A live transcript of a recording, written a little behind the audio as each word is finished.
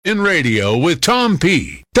In Radio with Tom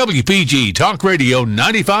P. WPG Talk Radio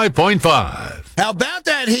 95.5. How about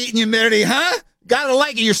that heat and humidity, huh? Gotta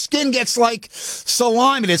like it. Your skin gets like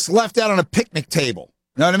salami that's left out on a picnic table.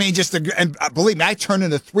 You know what I mean? And believe me, I turned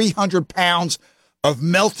into 300 pounds of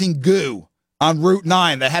melting goo on Route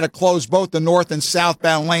 9 that had to close both the north and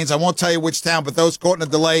southbound lanes. I won't tell you which town, but those caught in a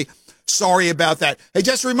delay, sorry about that. Hey,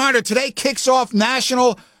 just a reminder, today kicks off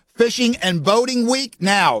National Fishing and Boating Week.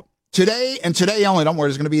 Now, today and today only, don't worry,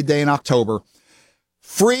 there's going to be a day in October.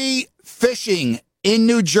 Free fishing in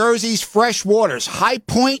New Jersey's fresh waters, High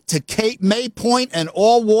Point to Cape May Point and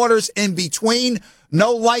all waters in between.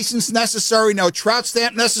 No license necessary, no trout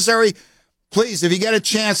stamp necessary. Please, if you get a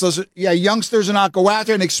chance, youngsters are not go out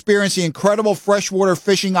there and experience the incredible freshwater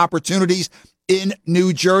fishing opportunities in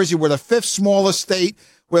New Jersey. We're the fifth smallest state.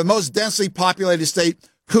 We're the most densely populated state.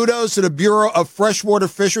 Kudos to the Bureau of Freshwater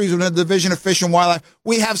Fisheries within the Division of Fish and Wildlife.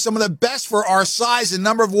 We have some of the best for our size and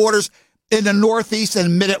number of waters in the Northeast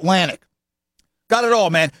and Mid-Atlantic. Got it all,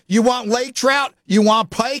 man. You want lake trout, you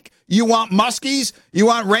want pike, you want muskies, you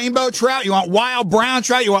want rainbow trout, you want wild brown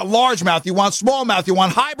trout, you want largemouth, you want smallmouth, you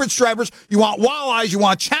want hybrid stripers, you want walleyes, you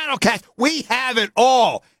want channel cats. We have it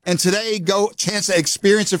all. And today, chance to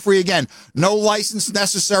experience it free again. No license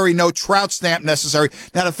necessary, no trout stamp necessary.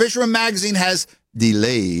 Now, the Fisherman Magazine has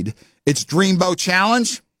delayed its Dreamboat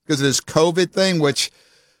Challenge because of this COVID thing, which,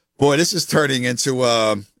 boy, this is turning into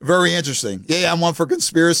very interesting. Yeah, I'm one for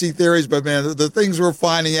conspiracy theories, but, man, the things we're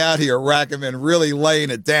finding out here, Rackman, really laying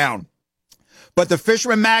it down. But the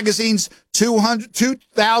Fisherman Magazine's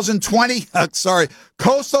 2020,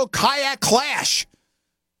 Coastal Kayak Clash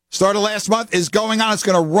started last month, is going on. It's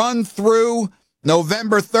going to run through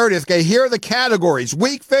November 30th. Okay, here are the categories.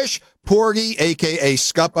 Weakfish, porgy, a.k.a.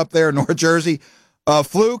 scup up there in North Jersey,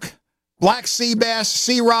 fluke, black sea bass,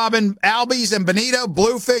 sea robin, albies and bonito,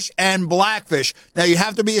 bluefish, and blackfish. Now, you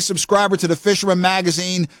have to be a subscriber to the Fisherman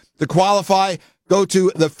Magazine to qualify. Go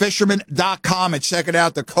to thefisherman.com and check it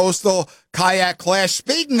out, the Coastal Kayak Clash.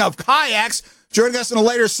 Speaking of kayaks, joining us in a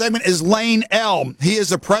later segment is Lane Elm. He is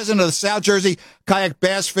the president of the South Jersey Kayak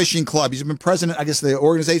Bass Fishing Club. He's been president, I guess the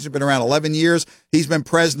organization's been around 11 years. He's been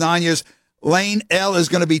president 9 years. Lane L is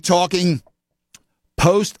going to be talking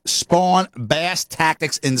post-spawn bass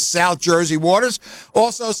tactics in South Jersey waters.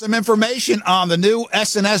 Also, some information on the new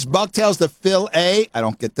S&S Bucktails, the Phil A. I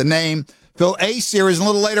don't get the name. Phil A series. A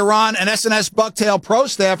little later on, an S&S Bucktail pro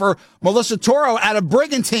staffer, Melissa Toro, out of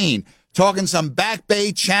Brigantine, talking some back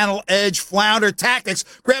bay, channel edge, flounder tactics.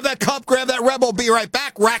 Grab that cup, grab that Rebel. Be right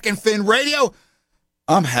back. Rack and Fin Radio.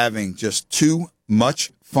 I'm having just too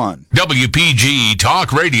much fun. WPG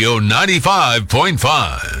Talk Radio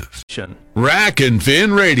 95.5. Rack and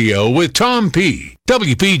Fin Radio with Tom P.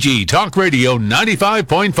 WPG Talk Radio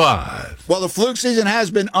 95.5. Well, the fluke season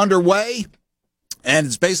has been underway, and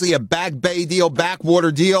it's basically a back bay deal,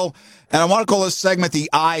 backwater deal. And I want to call this segment The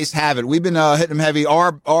Eyes Have It. We've been hitting them heavy.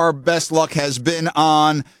 Our best luck has been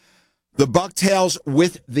on the bucktails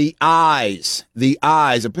with the eyes. The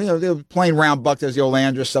eyes. They're playing round bucktails, the old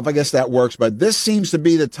Andrus stuff. I guess that works. But this seems to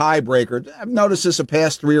be the tiebreaker. I've noticed this the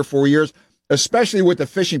past 3 or 4 years, especially with the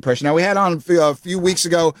fishing pressure. Now, we had on a few weeks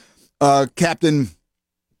ago Captain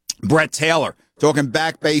Brett Taylor talking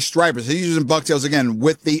back bay stripers. He's using bucktails again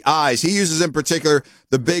with the eyes. He uses in particular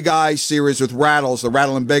the Big Eye series with rattles, the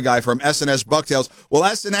Rattle and Big Eye from S&S Bucktails. Well,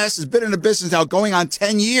 S&S has been in the business now going on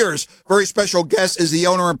 10 years. Very special guest is the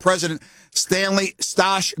owner and president, Stanley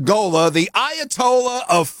Stosh Gola, the Ayatollah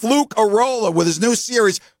of Fluke Arola with his new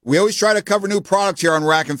series. We always try to cover new products here on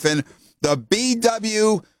Rack and Fin. The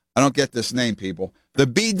BW, I don't get this name, people. The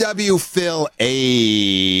BW Phil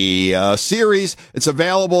A series. It's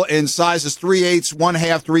available in sizes 3/8,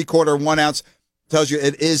 1/2, 3/4, 1 ounce. Tells you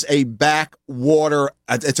it is a backwater.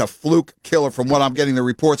 It's a fluke killer from what I'm getting the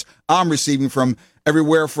reports I'm receiving from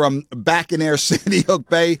everywhere from back in air Sandy Hook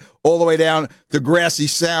Bay all the way down to Grassy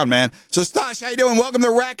Sound, man. So, Stosh, how you doing? Welcome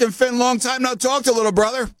to Rack and Fin. Long time no talk to, little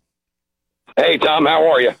brother. Hey, Tom, how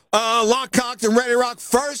are you? Lock, cocked, and ready to rock.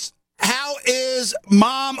 First, how is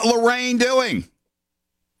Mom Lorraine doing?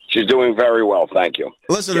 She's doing very well, thank you.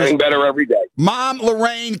 Listen, getting better every day. Mom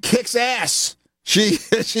Lorraine kicks ass. She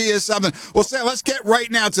is something. Well, Sam, let's get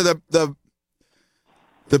right now to the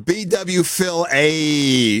BW Phil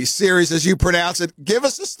A series, as you pronounce it. Give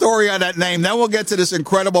us a story on that name. Then we'll get to this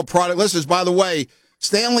incredible product. Listeners, by the way,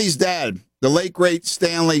 Stanley's dad, the late great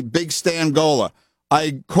Stanley, Big Stan Gola.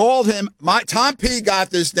 I called him. Tom P got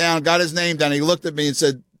this down, got his name down. He looked at me and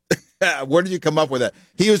said, "Where did you come up with that?"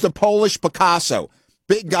 He was the Polish Picasso.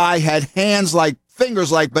 Big guy, had fingers like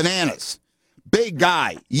bananas. Big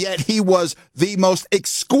guy, yet he was the most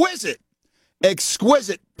exquisite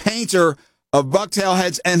painter of bucktail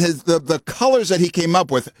heads and the colors that he came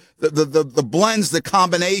up with, the blends, the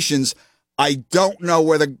combinations. I don't know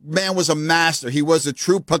where the man was a master. He was a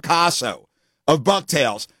true Picasso of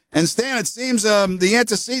bucktails. And Stan, it seems the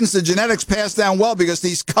antecedents, the genetics passed down well because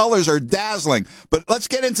these colors are dazzling. But let's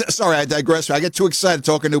get into, sorry, I digress. I get too excited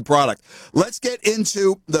talking new product. Let's get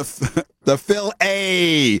into the Phil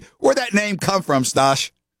A. Where'd that name come from,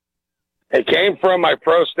 Stosh? It came from my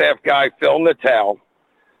pro staff guy, Phil Natal,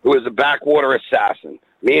 who is a backwater assassin.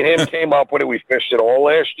 Me and him came up with it. We fished it all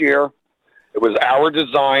last year. It was our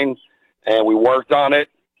design, and we worked on it,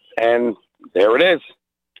 and there it is.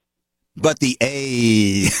 But the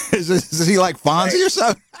A, is he like Fonzie or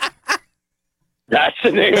something? That's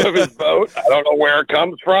the name of his boat. I don't know where it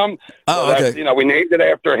comes from. Oh, okay. You know, we named it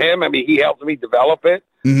after him. I mean, he helped me develop it.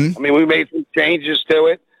 Mm-hmm. I mean, we made some changes to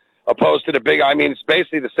it, opposed to the big. I mean, it's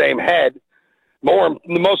basically the same head. The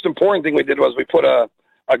most important thing we did was we put a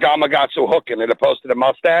Gamakatsu hook in it, opposed to the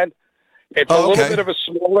Mustad. It's a little bit of a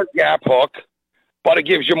smaller gap hook, but it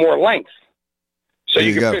gives you more length. So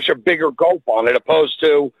you can fish a bigger gulp on it, opposed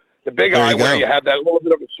to the big eye where you have that little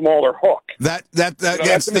bit of a smaller hook. That's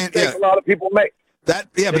a mistake a lot of people make. They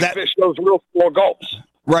fish those real small gulps.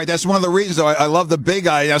 Right, that's one of the reasons I love the big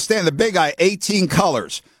eye. Now, Stan, the big eye, 18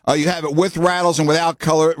 colors. You have it with rattles and without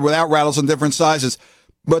rattles in different sizes.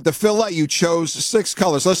 But the fillet, you chose 6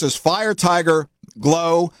 colors. Listen, there's Fire Tiger,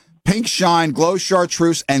 Glow, Pink Shine, Glow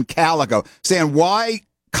Chartreuse, and Calico. Stan, why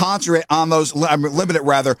concentrate on those, limit it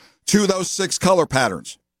rather, to those 6 color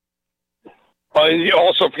patterns? You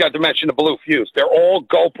also forgot to mention the Blue Fuse. They're all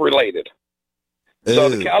gulp related. So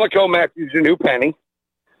the Calico matches your new penny.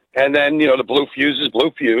 And then, the Blue Fuse is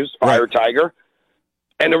Blue Fuse, Fire Tiger.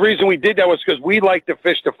 And the reason we did that was because we like to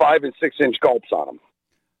fish the 5 and 6 inch gulps on them.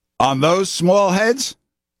 On those small heads?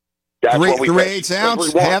 That's what we 3/8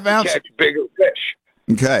 ounce, half ounce? Catch bigger fish.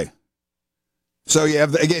 Okay. So you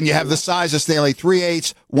have the size of Stanley,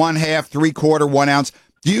 3/8, 1/2, 3/4, 1 ounce.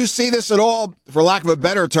 Do you see this at all, for lack of a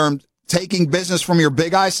better term, taking business from your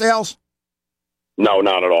big eye sales? No,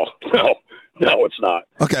 not at all. No, it's not.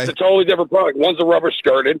 Okay. It's a totally different product. One's a rubber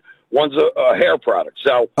skirted, one's a hair product.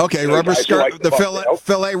 So okay, rubber skirt, the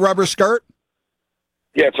fillet rubber skirt?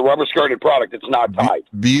 Yeah, it's a rubber skirted product. It's not tied.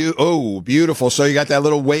 Beautiful. So you got that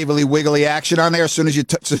little wavily wiggly action on there as soon as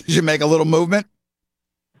you make a little movement?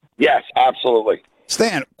 Yes, absolutely.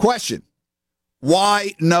 Stan, question.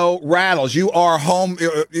 Why no rattles? You are home.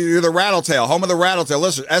 You're the Rattletail, home of the Rattletail.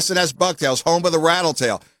 Listen, S&S Bucktails, home of the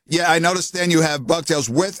Rattletail. Yeah, I noticed, Stan, you have bucktails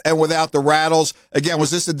with and without the rattles. Again,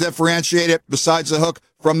 was this to differentiate it besides the hook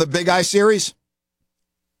from the Big Eye series?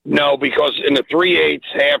 No, because in the 3/8,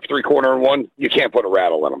 half, 3/4, and 1, you can't put a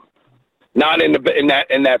rattle in them. Not in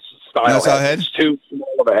that style. Head. It's too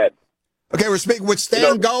small of a head. Okay, we're speaking with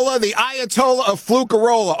Stan Gola, the Ayatollah of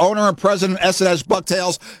Flukerola, owner and president of S&S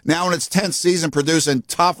Bucktails, now in its 10th season, producing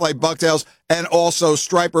top flight bucktails and also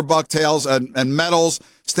striper bucktails and metals.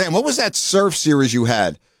 Stan, what was that surf series you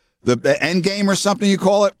had? The End Game or something you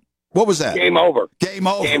call it? What was that? Game Over. Game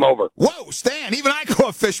Over. Game Over. Whoa, Stan, even I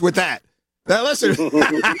caught fish with that. Now, listen,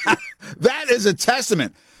 that is a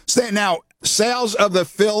testament. Stan, now, sales of the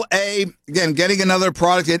Phil A, again, getting another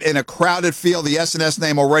product in a crowded field, the S&S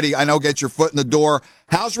name already, I know, get your foot in the door.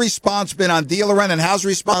 How's response been on dealer end, and how's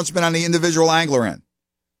response been on the individual angler end?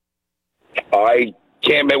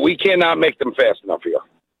 We cannot make them fast enough here.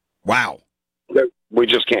 Wow. We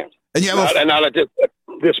just can't. And you have not at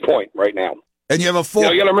this point right now. And you have a full...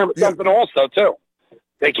 You got to remember something also, too.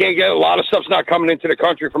 They can't get... A lot of stuff's not coming into the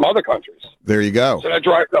country from other countries. There you go. So that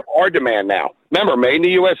drives up our demand now. Remember, made in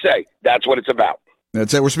the USA. That's what it's about.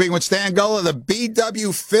 That's it. We're speaking with Stan Gola, the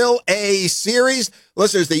BW Phil A series.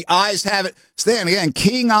 Listeners, the eyes have it. Stan, again,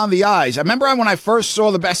 keying on the eyes. I remember when I first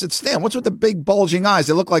saw the... I said, Stan, what's with the big bulging eyes?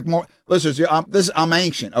 They look like more... Listeners, I'm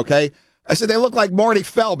ancient, okay? I said, they look like Marty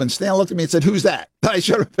Feldman. Stan looked at me and said, who's that? I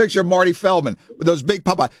showed him a picture of Marty Feldman with those big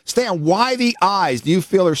pop eyes. Stan, why the eyes do you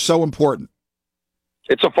feel are so important?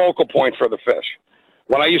 It's a focal point for the fish.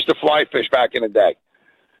 When I used to fly fish back in the day,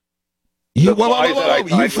 you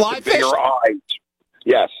fly fish? Bigger eyes,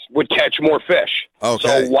 yes, would catch more fish.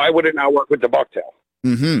 Okay. So why would it not work with the bucktail?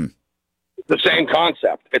 Mm-hmm. It's the same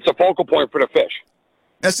concept. It's a focal point for the fish.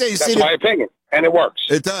 That's my opinion, and it works.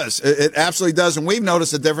 It does. It absolutely does, and we've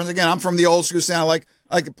noticed a difference. Again, I'm from the old school sound.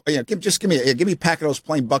 Give me a pack of those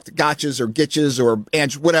plain gotchas or gitches or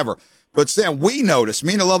ants, whatever. But Stan, we noticed,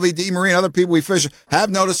 me and the lovely Dee Marie and other people we fish have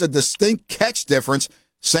noticed a distinct catch difference.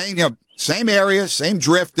 Same area, same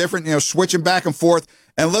drift, different, switching back and forth.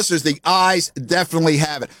 And listeners, the eyes definitely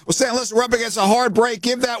have it. Well, Stan, listen, we're up against a hard break.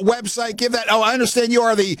 Give that website, I understand you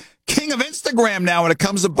are the king of Instagram now when it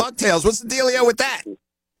comes to bucktails. What's the dealio with that?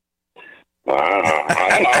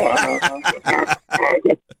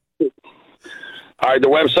 All right, the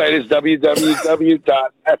website is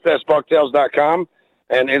www.ssbucktails.com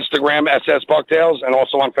and Instagram ssbucktails, and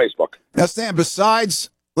also on Facebook. Now, Stan, besides,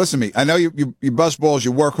 listen to me, I know you bust balls,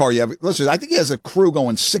 you work hard. Listen, I think he has a crew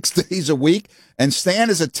going 6 days a week, and Stan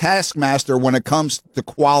is a taskmaster when it comes to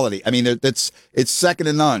quality. I mean, it's second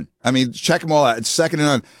to none. I mean, check them all out. It's second to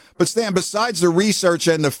none. But Stan, besides the research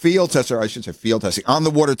and the field test, or I should say field testing, on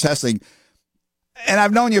the water testing, and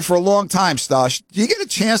I've known you for a long time, Stosh, do you get a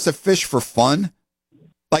chance to fish for fun?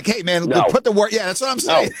 Like, hey, man, No. put the work. Yeah, that's what I'm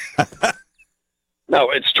saying.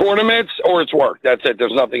 No, it's tournaments or it's work. That's it.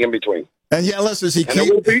 There's nothing in between. And yeah, listen,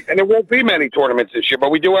 There won't be many tournaments this year,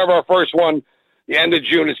 but we do have our first one the end of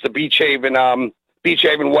June. It's the Beach Haven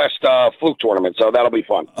West Fluke tournament, so that'll be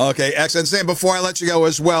fun. Okay, excellent. Sam, before I let you go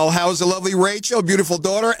as well, how's the lovely Rachel, beautiful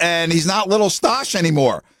daughter, and he's not little Stosh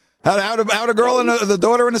anymore? How the girl and the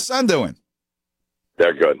daughter and the son doing?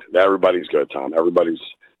 They're good. Everybody's good, Tom.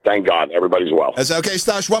 Thank God, everybody's well. That's okay,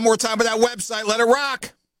 Stosh. One more time with that website. Let it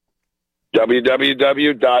rock.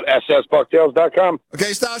 www.ssbucktails.com.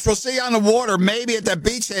 Okay, Stosh, we'll see you on the water, maybe at that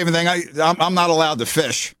Beach Haven thing. I'm not allowed to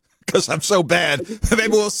fish because I'm so bad.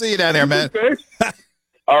 Maybe we'll see you down there, man.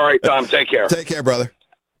 All right, Tom, take care. Take care, brother.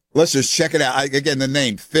 Let's just check it out. Again, the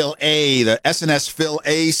name, Phil A., the S&S Phil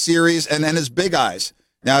A series, and then his big eyes.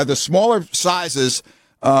 Now, the smaller sizes,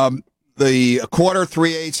 the quarter,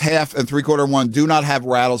 3/8, half, and 3/4 one do not have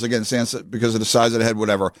rattles, again, because of the size of the head,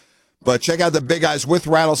 whatever. But check out the big eyes with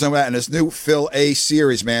rattles and that, and this new Phil A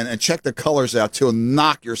series, man. And check the colors out, too, and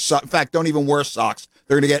knock your socks. In fact, don't even wear socks.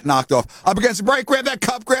 They're going to get knocked off. Up against the break, grab that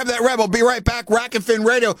cup, grab that rebel. Be right back. Rack and Fin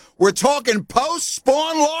Radio. We're talking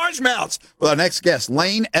post-spawn largemouths with our next guest,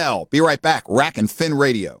 Lane L. Be right back. Rack and Fin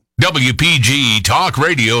Radio. WPG Talk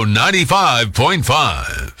Radio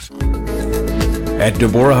 95.5. At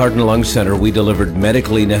Deborah Heart and Lung Center, we delivered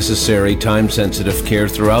medically necessary, time-sensitive care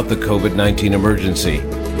throughout the COVID-19 emergency.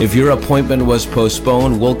 If your appointment was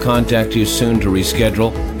postponed, we'll contact you soon to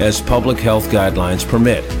reschedule as public health guidelines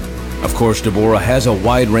permit. Of course, Deborah has a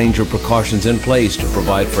wide range of precautions in place to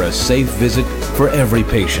provide for a safe visit for every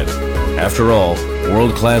patient. After all,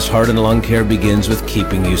 world-class heart and lung care begins with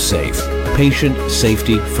keeping you safe. Patient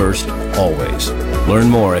safety first, always. Learn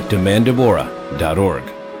more at demanddeborah.org.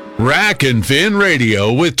 Rack and Fin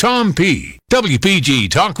Radio with Tom P. WPG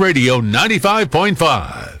Talk Radio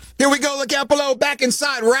 95.5. Here we go. Look out below. Back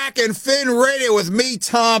inside Rack and Fin Radio with me,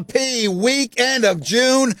 Tom P. Weekend of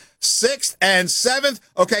June 6th and 7th.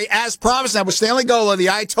 Okay, as promised, that was Stanley Gola, the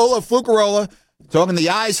Ayatollah Fukarola, talking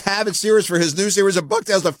the Eyes Have It series for his new series of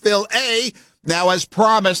Bucktails, the Phil A. Now, as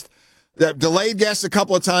promised, the delayed guest a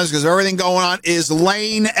couple of times because of everything going on is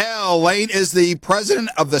Lane L. Lane is the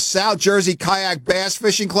president of the South Jersey Kayak Bass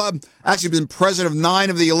Fishing Club. Actually been president of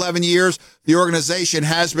 9 of the 11 years the organization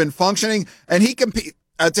has been functioning. And he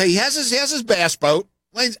he has his bass boat.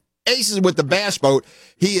 Lane's aces with the bass boat.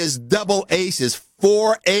 He is double aces,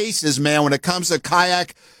 4 aces, man, when it comes to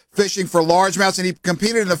kayak fishing for largemouths. And he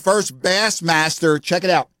competed in the first Bassmaster, check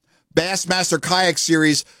it out, Bassmaster Kayak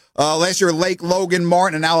Series last year, Lake Logan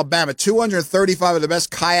Martin in Alabama. 235 of the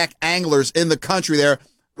best kayak anglers in the country there.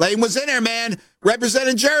 Lane was in there, man,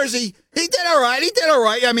 representing Jersey. He did all right.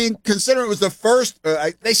 I mean, considering it was the first,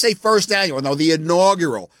 they say first annual, no, the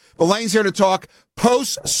inaugural. But Lane's here to talk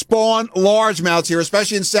post-spawn largemouths here,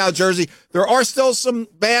 especially in South Jersey. There are still some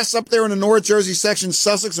bass up there in the North Jersey section,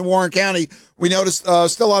 Sussex and Warren County. We noticed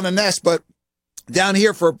still on the nest, but down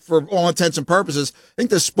here, for all intents and purposes, I think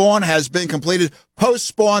the spawn has been completed.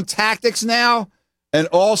 Post-spawn tactics now, and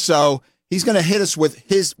also he's going to hit us with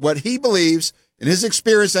what he believes in his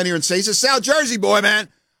experience down here in He's a South Jersey boy, man.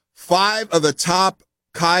 5 of the top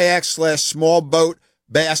kayak/small boat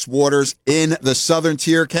bass waters in the southern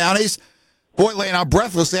tier counties. Boy, Lane, I'm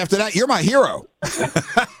breathless after that. You're my hero.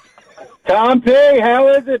 Tom P., how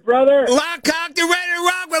is it, brother? Lock, cocked, and ready to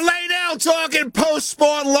rock with Lane L. talking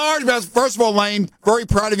post-spawn largemouths. First of all, Lane, very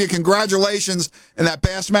proud of you. Congratulations in that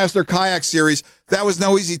Bassmaster Kayak Series. That was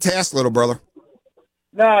no easy task, little brother.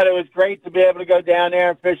 No, it was great to be able to go down there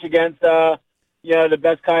and fish against, the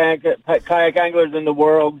best kayak anglers in the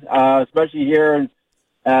world, especially here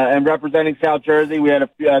and representing South Jersey. We had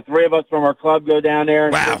 3 of us from our club go down there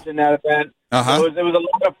and fish in that event. Uh-huh. So it was a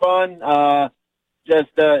lot of fun.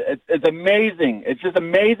 It's amazing. It's just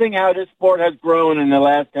amazing how this sport has grown in the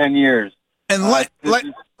last 10 years. And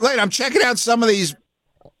Lane, I'm checking out some of these,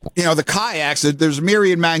 the kayaks. There's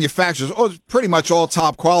myriad manufacturers. Oh, it's pretty much all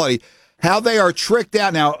top quality. How they are tricked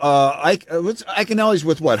out now. Iconelli's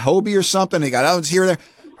with what, Hobie or something? They got others here and there.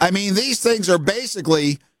 I mean, these things are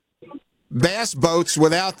basically bass boats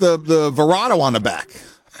without the Verado on the back.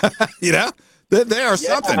 You know, they are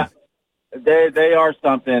something. They are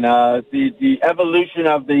something. The evolution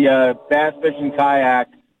of the bass fishing kayak,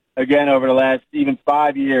 again, over the last even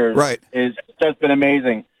 5 years, is just been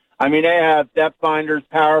amazing. I mean, they have depth finders,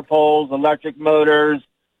 power poles, electric motors.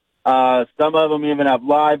 Some of them even have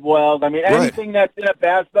live wells. I mean, anything that's in a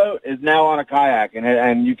bass boat is now on a kayak,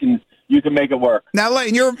 and you can make it work. Now,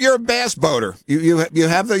 Lane, you're a bass boater. You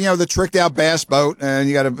have the tricked out bass boat, and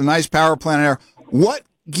you got a nice power plant there. What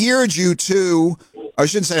geared you to? I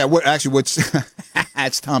shouldn't say that. What's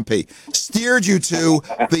that's Tom P. Steered you to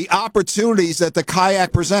the opportunities that the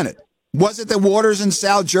kayak presented? Was it the waters in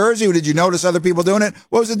South Jersey, or did you notice other people doing it?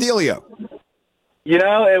 What was the dealio? You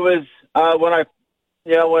know, it was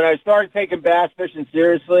when I started taking bass fishing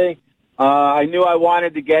seriously. I knew I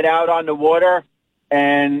wanted to get out on the water,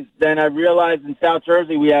 and then I realized in South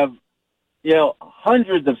Jersey we have,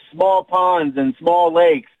 hundreds of small ponds and small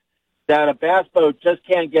lakes that a bass boat just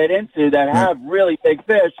can't get into that have really big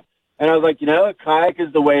fish. And I was like, a kayak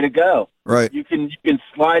is the way to go. Right. You can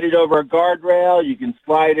slide it over a guardrail. You can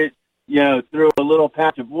slide it, through a little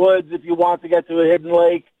patch of woods if you want to get to a hidden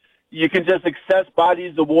lake. You can just access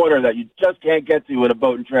bodies of water that you just can't get to with a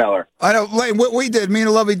boat and trailer. I know, Lane, what we did, me and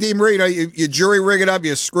the lovely Dee Marie, you jury rig it up,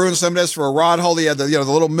 you screw in some of this for a rod holder, you had the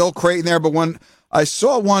little milk crate in there, but when I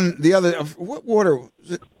saw one the other, what water,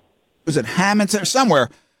 was it Hamilton or somewhere?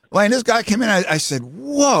 Lane, this guy came in, I said,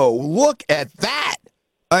 whoa, look at that.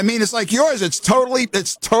 I mean, it's like yours, it's totally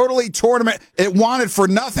tournament, it wanted for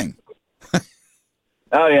nothing.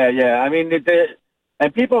 Oh, yeah. I mean,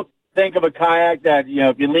 and people think of a kayak that,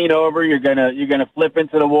 if you lean over, you're gonna flip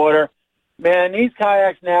into the water. Man, these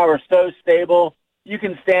kayaks now are so stable, you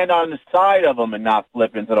can stand on the side of them and not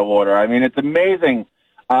flip into the water. I mean, it's amazing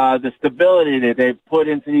the stability that they put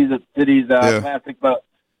into these plastic boats.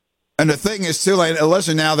 And the thing is, too, like,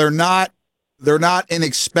 listen, now they're not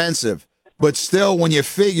inexpensive, but still, when you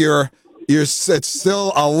figure, it's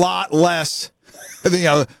still a lot less,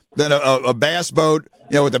 than a bass boat,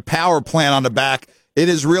 with the power plant on the back. It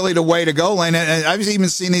is really the way to go, Lane. And I've even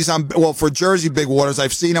seen these for Jersey big waters.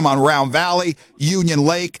 I've seen them on Round Valley, Union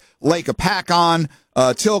Lake, Lake Apacon,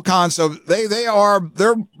 Tilcon. So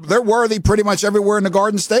they're worthy pretty much everywhere in the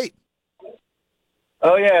Garden State.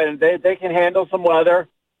 Oh yeah, they can handle some weather.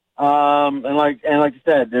 And like you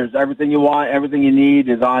said, there's everything you want, everything you need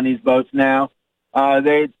is on these boats now.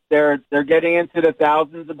 They're getting into the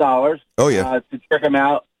thousands of dollars. Oh yeah, to trick them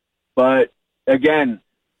out. But again,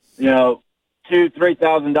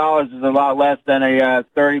 $2,000-$3,000 is a lot less than a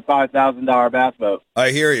 $35,000 bass boat.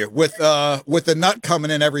 I hear you. With the nut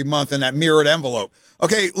coming in every month in that mirrored envelope.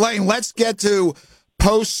 Okay, Lane, let's get to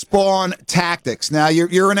post-spawn tactics. Now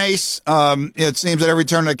you're an ace. It seems at every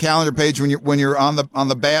turn of the calendar page when you're on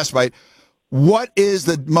the bass bite. What is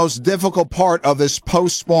the most difficult part of this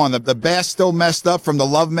post-spawn? The bass still messed up from the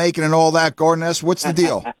lovemaking and all that, Gordon S. What's the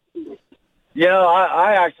deal?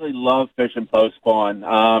 I actually love fishing post spawn.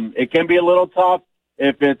 It can be a little tough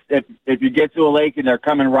if you get to a lake and they're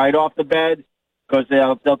coming right off the bed, because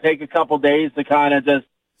they'll take a couple days to kind of just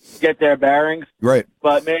get their bearings. Right.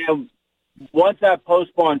 But man, once that post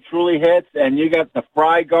spawn truly hits and you got the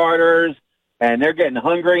fry garters and they're getting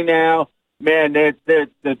hungry now, man, the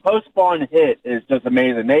post spawn hit is just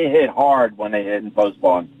amazing. They hit hard when they hit in post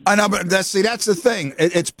spawn. I know, but that's the thing.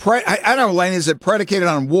 I don't know, Lane. Is it predicated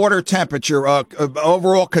on water temperature,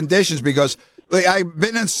 overall conditions? Because I've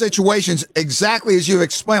been in situations exactly as you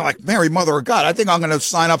explained. Like, Mary, Mother of God, I think I'm going to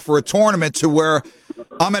sign up for a tournament to where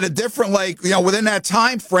I'm at a different lake. Within that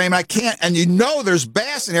time frame, I can't. And there's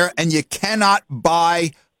bass in there, and you cannot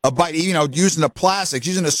buy a bite, using the plastics,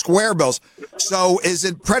 using the square bills. So is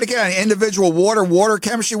it predicated on individual water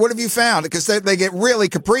chemistry? What have you found? Because they get really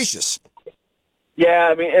capricious. Yeah,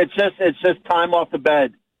 I mean, it's just time off the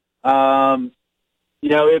bed.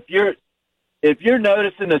 If you're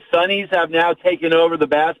noticing the sunnies have now taken over the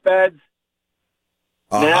bass beds,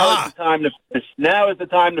 now is the time to fish. Now is the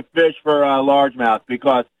time to fish for largemouth,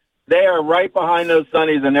 because they are right behind those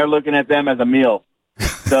sunnies and they're looking at them as a meal.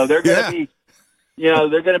 So they're going to be.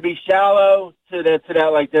 They're going to be shallow to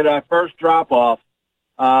that first drop off,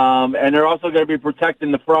 and they're also going to be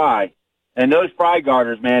protecting the fry. And those fry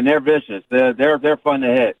garters, man, they're vicious. They're fun to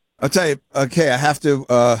hit. I'll tell you. Okay, I have to.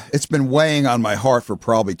 It's been weighing on my heart for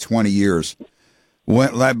probably 20 years.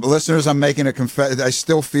 Listeners, I'm making a confession. I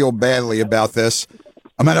still feel badly about this.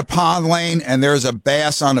 I'm at a pond, Lane, and there's a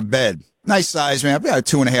bass on the bed. Nice size, man. About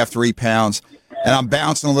 2.5, 3 pounds. And I'm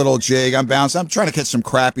bouncing a little jig. I'm trying to catch some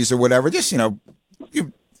crappies or whatever. Just,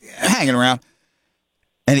 hanging around.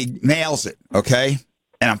 And he nails it, okay?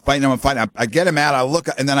 And I'm fighting him. I get him out. I look,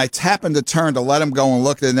 and then I tap him to turn to let him go and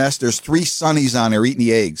look at the nest. There's 3 sunnies on there eating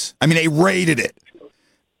the eggs. I mean, they raided it.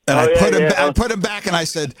 And I put him back, and I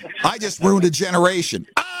said, I just ruined a generation.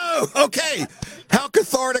 Oh, okay. How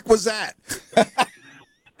cathartic was that?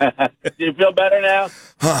 Do you feel better now?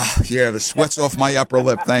 Yeah, the sweat's off my upper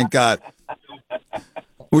lip. Thank God.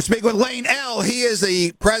 We're speaking with Lane L. He is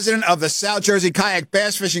the president of the South Jersey Kayak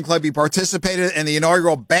Bass Fishing Club. He participated in the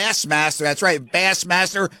inaugural Bassmaster. That's right,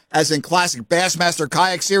 Bassmaster, as in classic Bassmaster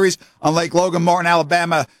kayak series on Lake Logan, Martin,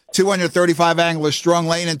 Alabama. 235 anglers strong.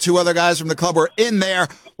 Lane and 2 other guys from the club were in there.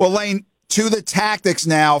 Well, Lane, to the tactics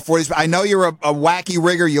now for these. I know you're a wacky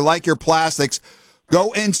rigger. You like your plastics.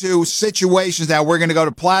 Go into situations now. We're going to go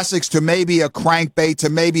to plastics to maybe a crankbait to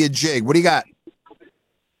maybe a jig. What do you got?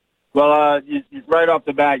 Well, right off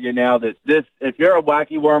the bat, you nailed it. If you're a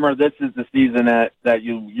wacky wormer, this is the season that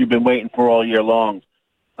you've been waiting for all year long.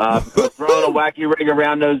 Because throwing a wacky rig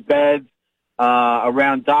around those beds,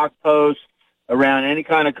 around dock posts, around any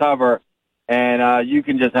kind of cover, and you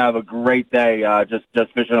can just have a great day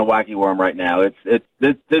just fishing a wacky worm right now. This is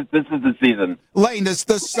the season. Lane, does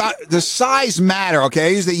the size matter? Okay, I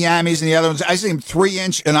use the Yammies and the other ones. I see them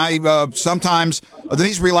 3-inch, and I sometimes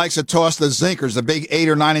Denise really likes to toss the Zinkers, the big 8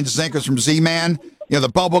 or 9-inch Zinkers from Z-Man. You know, the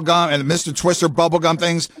bubble gum and the Mr. Twister bubble gum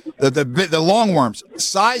things, the long worms.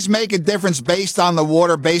 Size make a difference based on the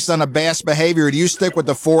water, based on the bass behavior. Do you stick with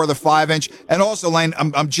the 4 or the 5-inch? And also, Lane,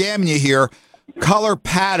 I'm jamming you here. Color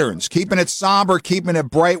patterns, keeping it somber, keeping it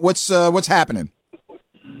bright. What's happening?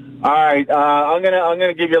 All right, I'm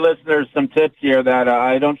gonna give your listeners some tips here that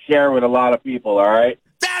I don't share with a lot of people. All right,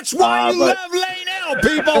 that's why you love Lane L,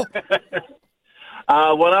 people.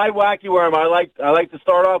 When I wacky worm, I like to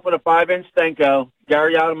start off with a 5-inch Stenko,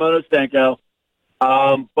 Gary Yamamoto Stenko.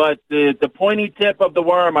 But the pointy tip of the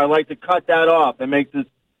worm, I like to cut that off and make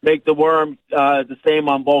the worm the same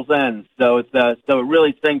on both ends, so it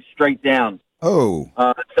really sinks straight down. Oh.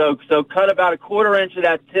 So cut about a 1/4 inch of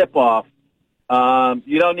that tip off.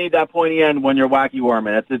 You don't need that pointy end when you're wacky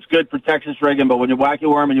worming. It's good for Texas rigging, but when you're wacky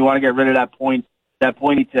worming, you want to get rid of that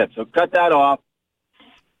pointy tip. So cut that off.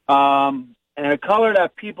 And a color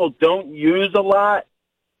that people don't use a lot,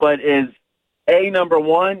 but is number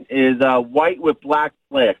one, is white with black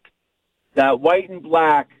flick. That white and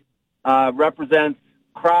black represents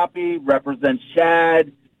crappie, represents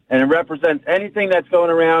shad, and it represents anything that's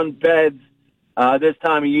going around beds this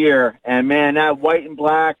time of year. And, man, that white and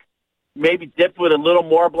black, maybe dipped with a little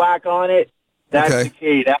more black on it, that's the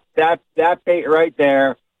key. That bait right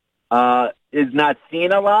there is not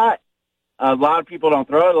seen a lot. A lot of people don't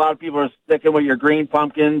throw it. A lot of people are sticking with your green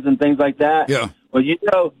pumpkins and things like that. Yeah. Well, you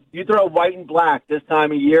throw white and black this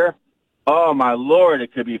time of year, oh, my Lord,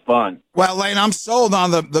 it could be fun. Well, Lane, I'm sold on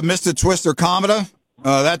the Mr. Twister Cometa.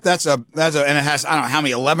 That's and it has, I don't know how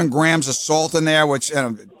many, 11 grams of salt in there, which, I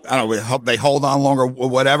don't know, we hope they hold on longer or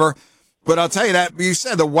whatever. But I'll tell you that, you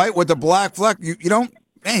said the white with the black fleck, you don't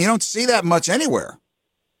see that much anywhere.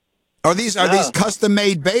 Are these custom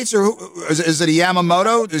made baits, or is it a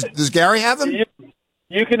Yamamoto? Does Gary have them?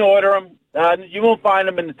 You can order them. You won't find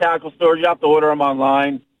them in the tackle stores. You have to order them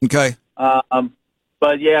online. Okay.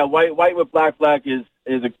 But yeah, white with black fleck is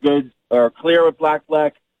a good, or clear with black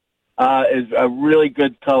fleck is a really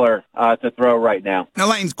good color to throw right now. Now,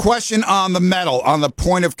 Lane, question on the metal, on the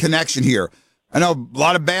point of connection here. I know a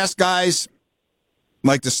lot of bass guys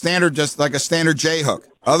like the standard, just like a standard J hook.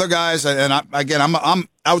 Other guys, and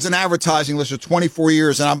I was in advertising list for 24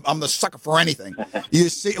 years, and I'm the sucker for anything. You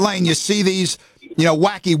see, Lane, you see these,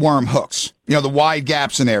 wacky worm hooks, the wide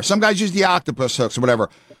gaps in there. Some guys use the octopus hooks or whatever.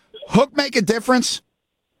 Hook make a difference?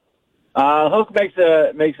 Hook makes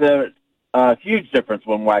a huge difference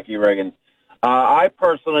when wacky rigging. I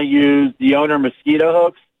personally use the Owner mosquito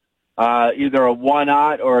hooks, either a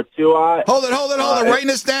 1/0 or a 2/0. Hold it. Writing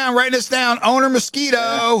this down. Owner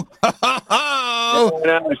mosquito.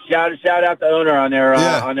 Shout out to Owner on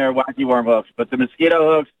their wacky worm hooks. But the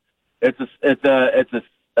mosquito hooks, it's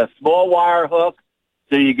a small wire hook,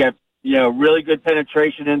 so you get really good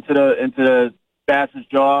penetration into the bass's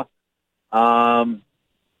jaw.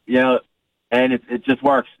 And it just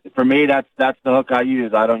works. For me, that's the hook I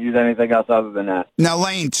use. I don't use anything else other than that. Now,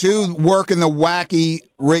 Lane, to work in the wacky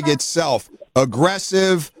rig itself,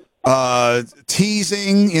 aggressive,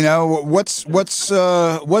 teasing, what's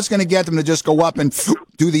going to get them to just go up and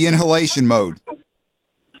do the inhalation mode?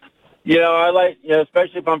 I like,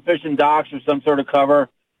 especially if I'm fishing docks or some sort of cover,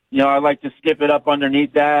 I like to skip it up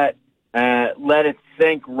underneath that and let it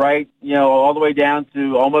sink right, all the way down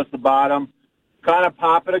to almost the bottom. Kind of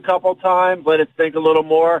pop it a couple times, let it sink a little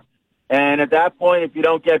more. And at that point, if you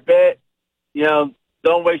don't get bit,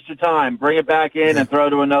 don't waste your time. Bring it back in and throw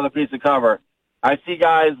to another piece of cover. I see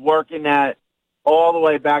guys working that all the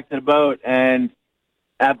way back to the boat, and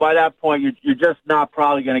by that point, you're just not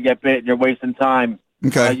probably going to get bit, and you're wasting time.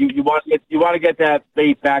 Okay. You want to get that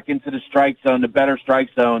bait back into the strike zone, the better strike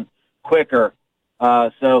zone, quicker.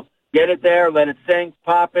 So get it there, let it sink,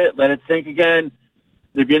 pop it, let it sink again.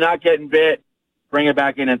 If you're not getting bit, bring it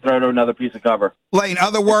back in and throw to another piece of cover. Lane,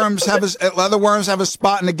 other worms have a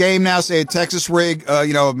spot in the game now. Say a Texas rig,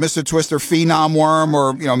 Mr. Twister Phenom worm,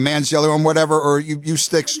 or Man's Jelly Worm, whatever. Or you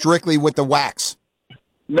stick strictly with the wax.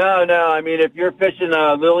 No. I mean, if you're fishing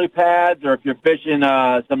lily pads, or if you're fishing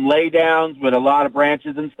some laydowns with a lot of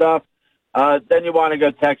branches and stuff, then you want to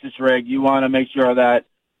go Texas rig. You want to make sure that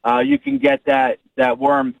you can get that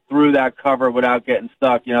worm through that cover without getting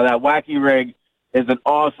stuck. That wacky rig is an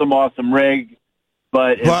awesome rig.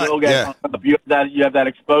 But it will get up. You have that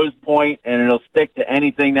exposed point, and it'll stick to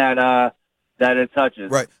anything that it touches.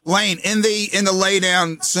 Right, Lane. In the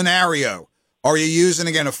laydown scenario, are you using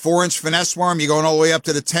again a 4-inch finesse worm? You going all the way up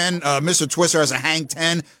to the 10? Mr. Twister has a hang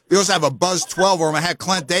 10. We also have a Buzz 12 worm. I had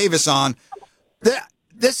Clint Davis on.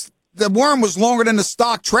 The worm was longer than the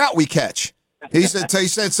stock trout we catch. He said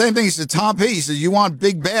same thing. He said, Tom P. He said, you want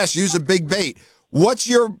big bass, use a big bait. What's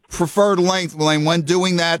your preferred length, Lane, when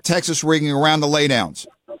doing that Texas rigging around the laydowns?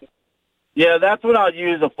 Yeah, that's what I'll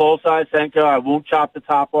use, a full-size Senko. I won't chop the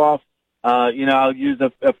top off. I'll use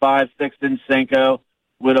a 5-6-inch Senko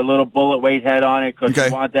with a little bullet weight head on it, because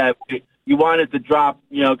you want it to drop,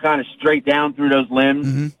 kind of straight down through those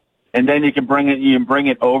limbs, and then you can bring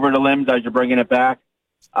it over the limbs as you're bringing it back.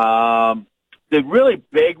 The really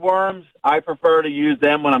big worms, I prefer to use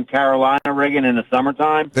them when I'm Carolina rigging in the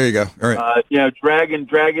summertime. There you go. All right.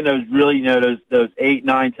 Dragging those really, those 8,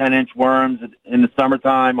 9, 10-inch worms in the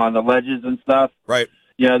summertime on the ledges and stuff. Right.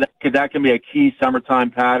 That can be a key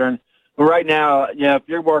summertime pattern. But right now, if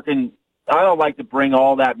you're working, I don't like to bring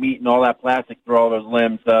all that meat and all that plastic through all those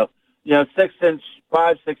limbs. So, 6-inch,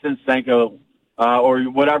 5-6-inch Senko, or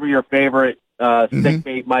whatever your favorite stick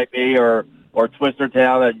bait might be, or twister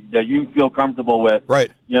tail that you feel comfortable with.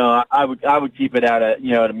 Right. I would keep it at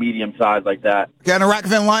a medium size like that. Okay, on the Rack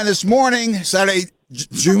Event line this morning, Saturday,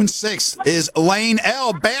 June 6th, is Lane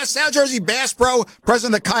L. Bass, South Jersey Bass Pro,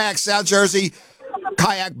 president of Kayak South Jersey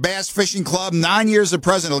Kayak Bass Fishing Club. 9 years of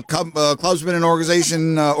president. The club's been an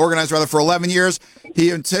organization organized for 11 years.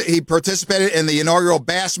 He participated in the inaugural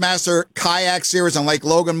Bassmaster Kayak Series on Lake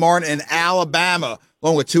Logan Martin in Alabama,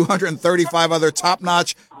 along with 235 other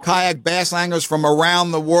top-notch kayak bass anglers from around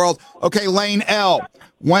the world. Okay, Lane L.,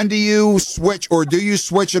 when do you switch, or do you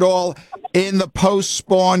switch at all in the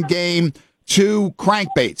post-spawn game to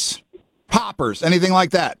crankbaits, poppers, anything like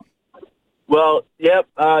that? Well, yep.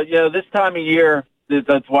 This time of year,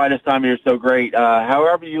 that's why this time of year is so great.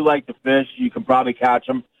 However you like to fish, you can probably catch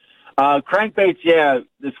them. Crankbaits,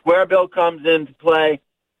 the square bill comes into play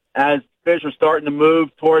as fish are starting to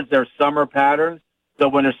move towards their summer pattern. So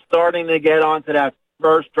when they're starting to get onto that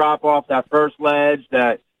first drop off, that first ledge,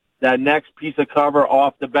 that next piece of cover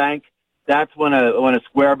off the bank, that's when a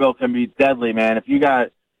square bill can be deadly, man. If you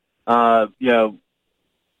got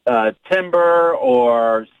timber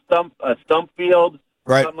or a stump field,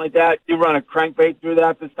 right, something like that, you run a crankbait through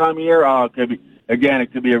that this time of year,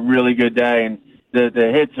 it could be a really good day, and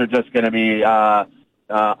the hits are just going to be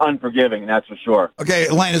unforgiving, that's for sure. Okay,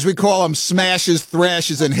 Lane, as we call them, smashes,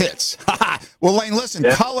 thrashes, and hits. Well, Lane, listen,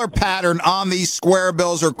 color pattern on these square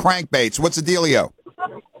bills or crankbaits. What's the dealio?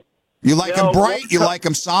 You like them bright? You like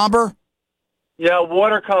them somber?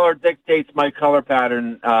 Watercolor dictates my color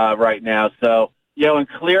pattern right now. So, in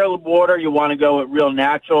clear water, you want to go with real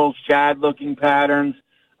natural, shad-looking patterns.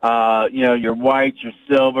 Your whites, your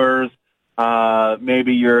silvers,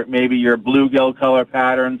 maybe your bluegill color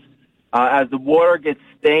patterns. As the water gets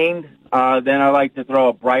stained, then I like to throw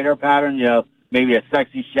a brighter pattern, maybe a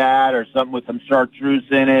sexy shad or something with some chartreuse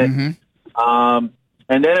in it. Mm-hmm.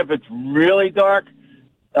 And then if it's really dark,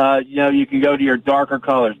 you can go to your darker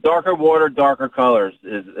colors. Darker water, darker colors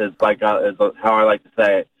is how I like to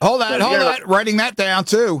say it. Hold on. Writing that down,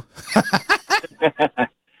 too.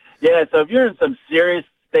 Yeah, so if you're in some serious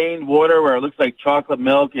stained water where it looks like chocolate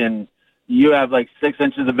milk and you have 6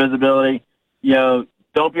 inches of visibility,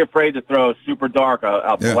 don't be afraid to throw a super dark,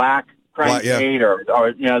 a black crankbait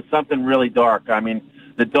or something really dark. I mean,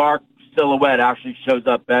 the dark silhouette actually shows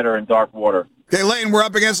up better in dark water. Okay, Lane, we're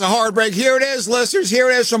up against a hard break. Here it is, listeners. Here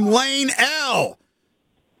it is from Lane L.,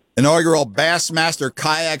 inaugural Bassmaster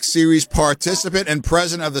Kayak Series participant and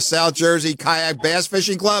president of the South Jersey Kayak Bass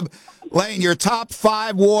Fishing Club. Lane, your top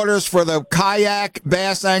 5 waters for the kayak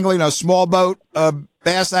bass angling, small boat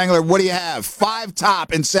bass angler. What do you have? 5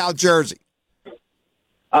 top in South Jersey.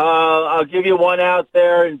 I'll give you one out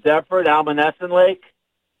there in Deptford, Almanesson Lake.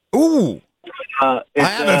 Ooh. I It's,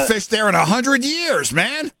 haven't fished there in 100 years,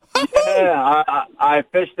 man. Yeah, I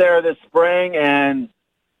fished there this spring, and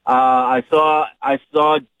I saw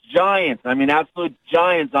giants. I mean, absolute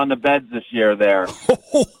giants on the beds this year there.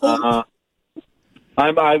 I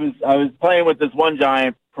was playing with this one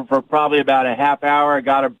giant for probably about a half hour. I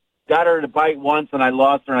got her to bite once, and I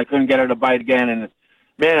lost her, and I couldn't get her to bite again. And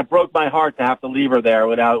man, it broke my heart to have to leave her there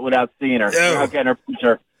without seeing her, without getting her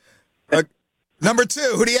picture. Number 2,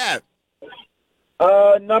 who do you have?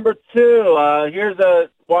 Number 2, here's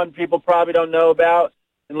one people probably don't know about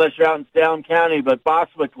unless you're out in Salem County, but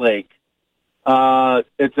Boswick Lake.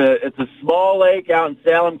 It's a small lake out in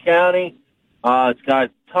Salem County. It's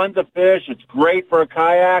got tons of fish. It's great for a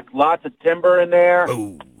kayak. Lots of timber in there.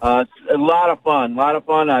 It's a lot of fun.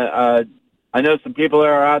 I know some people that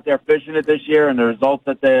are out there fishing it this year, and the results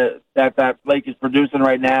that lake is producing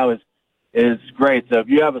right now is great. So if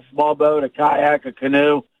you have a small boat, a kayak, a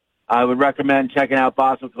canoe, I would recommend checking out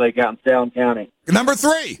Boswick Lake out in Salem County. Number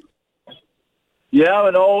 3. Yeah,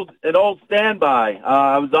 an old standby.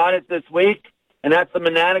 I was on it this week, and that's the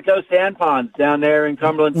Mananico Sand Ponds down there in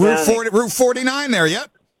Cumberland County. Route 49 there,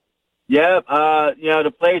 yep. Yep.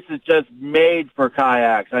 The place is just made for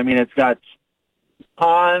kayaks. I mean, it's got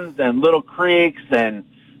ponds and little creeks and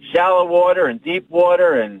shallow water and deep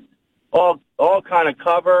water and all kind of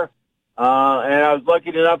cover. And I was lucky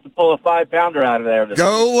enough to pull a 5-pounder out of there.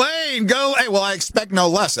 Go Lane, go. Hey, well, I expect no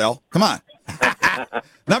less, El. Come on.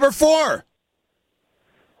 Number 4.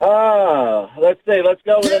 Let's see. Let's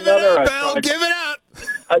go with Give another. it up, El. Give it up.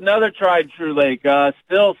 Another tried and true lake.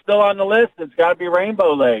 Still on the list. It's got to be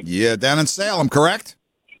Rainbow Lake. Yeah, down in Salem, correct?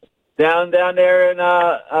 Down there in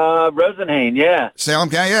Rosenhain, yeah.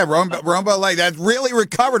 Salem County, yeah. Rainbow Lake. That really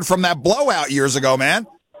recovered from that blowout years ago, man.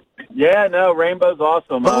 Yeah, no, Rainbow's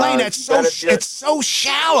awesome. But Lane, it's so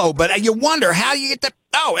shallow. But you wonder how you get the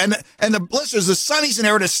and the blisters, the sunnies in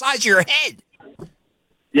there are the size of your head.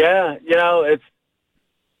 Yeah, it's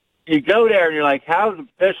you go there and you're like, how do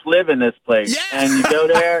fish live in this place? Yeah. And you go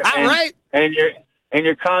there, Right. and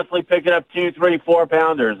you're constantly picking up 2, 3, 4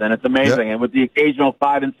 pounders, and it's amazing. Yep. And with the occasional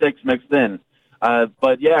 5 and 6 mixed in,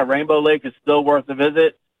 but yeah, Rainbow Lake is still worth a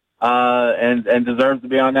visit, and deserves to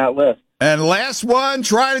be on that list. And last one,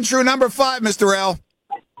 tried and true, number 5, Mr. L.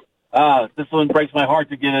 This one breaks my heart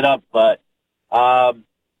to give it up, but my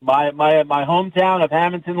hometown of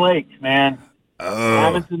Hamilton Lake, man.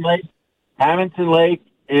 Hamilton Lake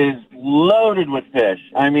is loaded with fish.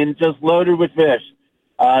 I mean, just loaded with fish.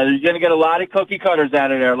 You're going to get a lot of cookie cutters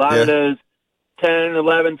out of there, a lot of those 10,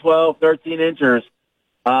 11, 12, 13 inchers.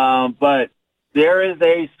 But there is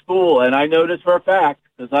a school, and I know this for a fact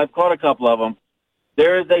because I've caught a couple of them.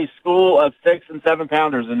 There is a school of 6 and 7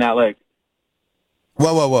 pounders in that lake.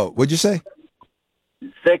 Whoa. What'd you say?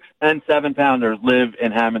 6 and 7 pounders live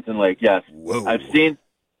in Hamilton Lake, yes. Whoa.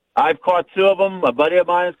 I've caught 2 of them. A buddy of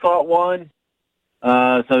mine has caught 1.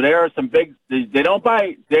 So there are some big, they don't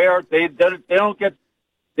bite. They don't get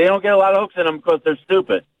a lot of hooks in them because they're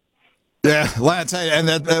stupid. Yeah, I tell you,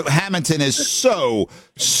 and Hamilton is so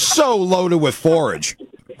loaded with forage.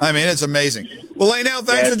 I mean, it's amazing. Well, Lane L.,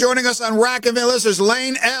 thanks for joining us on Rack and Fin Listeners.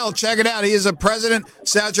 Lane L., check it out. He is a president,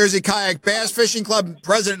 South Jersey Kayak Bass Fishing Club,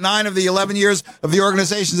 president 9 of the 11 years of the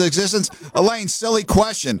organization's existence. Lane, silly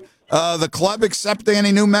question. The club accepting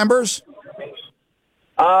any new members?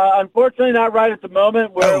 Unfortunately, not right at the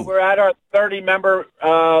moment. We're at our 30-member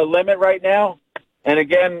limit right now. And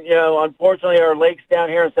again, unfortunately, our lakes down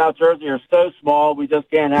here in South Jersey are so small, we just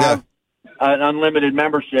can't have an unlimited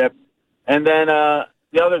membership. And then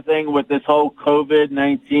the other thing with this whole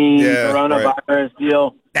COVID-19 coronavirus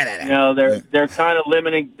deal, they're kind of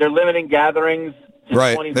limiting gatherings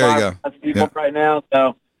to 25 people right now.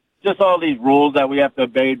 So just all these rules that we have to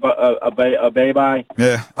obey by.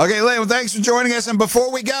 Yeah. Okay, Lane, well, thanks for joining us. And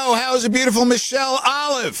before we go, how's the beautiful Michelle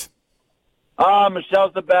Olive?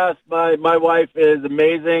 Michelle's the best. My wife is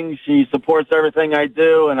amazing. She supports everything I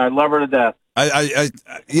do, and I love her to death.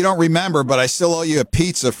 You don't remember, but I still owe you a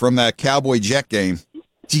pizza from that Cowboy Jet game.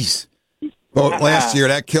 Jeez. Well, last year,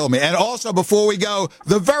 that killed me. And also, before we go,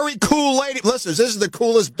 the very cool lady. Listeners, this is the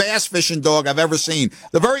coolest bass fishing dog I've ever seen.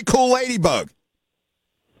 The very cool Ladybug.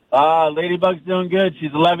 Ladybug's doing good.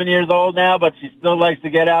 She's 11 years old now, but she still likes to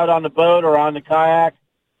get out on the boat or on the kayak.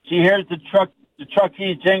 She hears the truck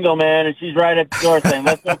keys jingle, man, and she's right at the door saying,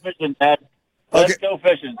 "Let's go fishing, Dad. Let's go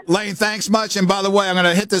fishing." Lane, thanks much. And by the way, I'm going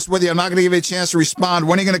to hit this with you. I'm not going to give you a chance to respond.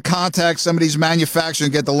 When are you going to contact some of these manufacturers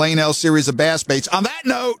and get the Lane L series of bass baits? On that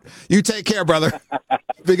note, you take care, brother.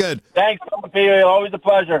 Be good. Thanks, P. Always a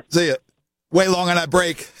pleasure. See ya. Way long on that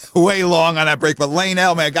break. Way long on that break. But Lane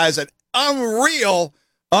L, man, guy's an unreal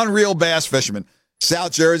bass fisherman.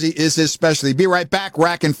 South Jersey is his specialty. Be right back.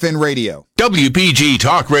 Rack and Fin Radio. WPG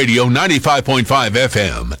Talk Radio 95.5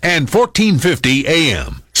 FM and 1450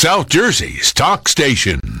 AM. South Jersey's talk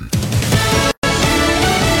station.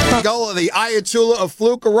 Goal of the Ayatollah of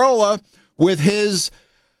Flukerola with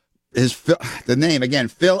the name again,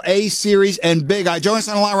 Phil A Series and Big Eye. Joining us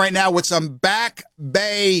on the line right now with some Back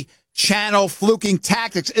Bay Channel fluking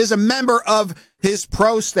tactics is a member of his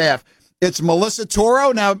pro staff. It's Melissa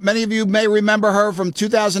Toro. Now, many of you may remember her from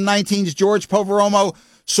 2019's George Poveromo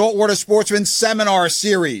Saltwater Sportsman Seminar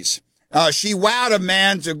Series. She wowed him,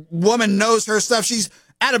 man. The woman knows her stuff. She's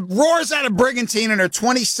roars out of Brigantine in her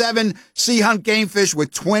 27 sea hunt game fish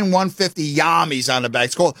with twin 150 Yamis on the back.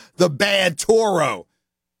 It's called the Bad Toro.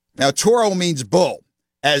 Now, Toro means bull,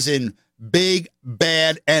 as in big,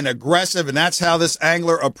 bad, and aggressive, and that's how this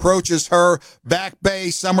angler approaches her Back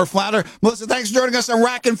Bay summer flounder. Melissa, thanks for joining us on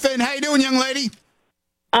Rack and Fin. How you doing, young lady?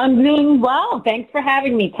 I'm doing well. Thanks for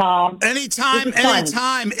having me, Tom. Anytime.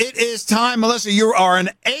 It is time. Melissa, you are an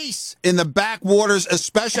ace in the backwaters,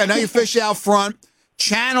 especially. I know you fish out front.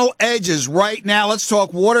 Channel edges right now. Let's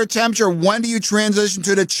talk water temperature. When do you transition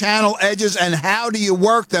to the channel edges, and how do you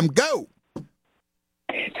work them? Go.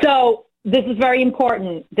 So this is very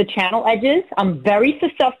important. The channel edges, I'm very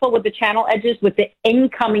successful with the channel edges with the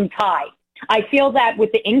incoming tide. I feel that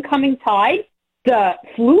with the incoming tide, the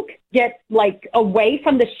fluke gets like away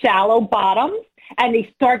from the shallow bottoms and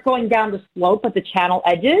they start going down the slope of the channel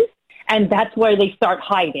edges, and that's where they start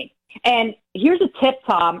hiding. And here's a tip,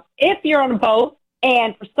 Tom. If you're on a boat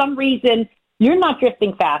and for some reason you're not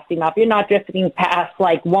drifting fast enough, you're not drifting past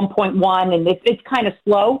like 1.1 and it's kind of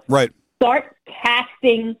slow, right? Start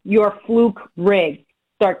casting your fluke rig.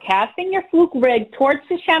 Start casting your fluke rig towards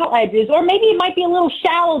the channel edges, or maybe it might be a little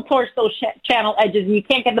shallow towards those channel edges and you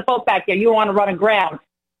can't get the boat back there. You want to run aground.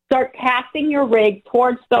 Start casting your rig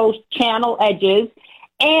towards those channel edges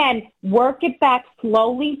and work it back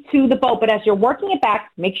slowly to the boat. But as you're working it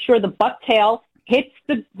back, make sure the bucktail hits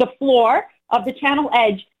the floor of the channel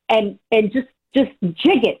edge and just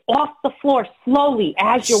jig it off the floor slowly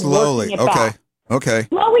as you're working it back. Okay.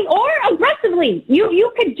 Slowly or aggressively.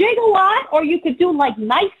 You could jig a lot, or you could do like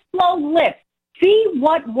nice slow lifts. See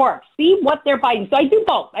what works. See what they're biting. So I do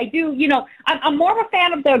both. I'm more of a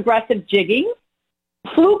fan of the aggressive jigging.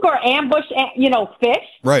 Fluke or ambush, fish.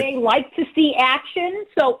 Right. They like to see action.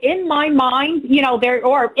 So in my mind,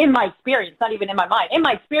 or in my experience, not even in my mind, in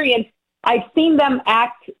my experience, I've seen them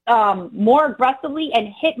act more aggressively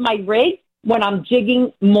and hit my rig when I'm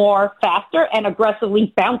jigging more faster and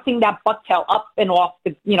aggressively bouncing that bucktail up and off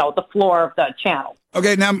the floor of the channel.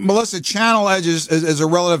 Okay, now, Melissa, channel edges is a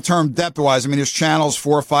relative term depth-wise. I mean, there's channels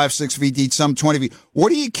 4, 5, 6 feet deep, some 20 feet.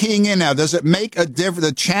 What are you keying in now? Does it make a difference?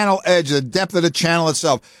 The channel edge, the depth of the channel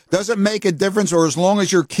itself, does it make a difference, or as long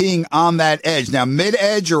as you're keying on that edge? Now,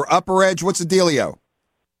 mid-edge or upper edge, what's the dealio?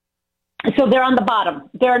 So they're on the bottom.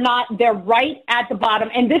 They're right at the bottom.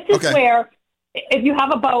 And this is where, if you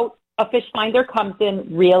have a boat, a fish finder comes in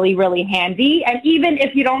really, really handy. And even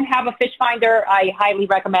if you don't have a fish finder, I highly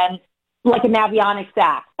recommend like a Navionics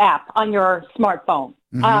app on your smartphone.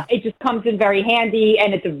 Mm-hmm. It just comes in very handy,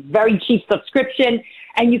 and it's a very cheap subscription.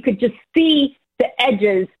 And you could just see the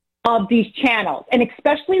edges of these channels. And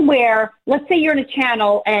especially where, let's say you're in a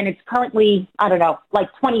channel and it's currently, I don't know, like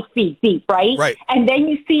 20 feet deep, right? Right. And then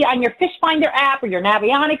you see on your fish finder app or your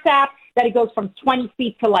Navionics app that it goes from 20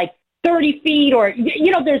 feet to like 30 feet, or,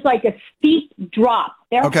 there's like a steep drop.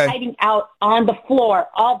 They're hiding out on the floor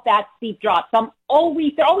of that steep drop. So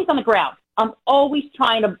they're always on the ground. I'm always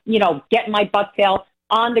trying to, get my bucktail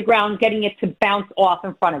on the ground, getting it to bounce off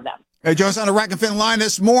in front of them. Hey, joining us on the Rack and Fin line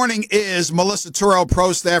this morning is Melissa Toro,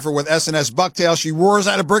 pro staffer with S&S Bucktail. She roars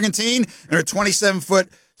out of Brigantine in her 27-foot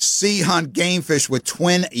sea hunt game fish with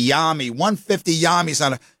twin Yami, 150 Yamis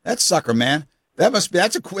on it. That sucker, man. That's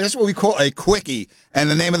what we call a quickie, and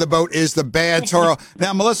the name of the boat is the Bad Toro.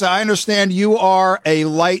 Now, Melissa, I understand you are a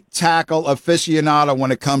light tackle aficionado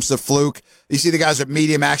when it comes to fluke. You see the guys at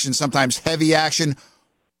medium action, sometimes heavy action.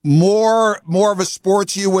 More of a sport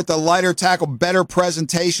to you with the lighter tackle, better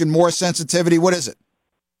presentation, more sensitivity. What is it?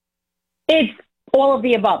 It's all of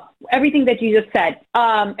the above. Everything that you just said,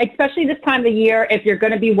 especially this time of the year, if you're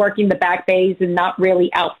going to be working the back bays and not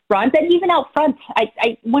really out front. And even out front,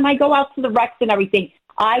 I when I go out to the wrecks and everything,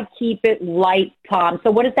 I keep it light, Tom.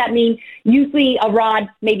 So what does that mean? Usually a rod,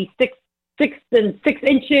 maybe 6 foot 6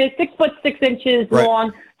 inches right.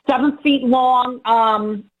 long, 7 feet long.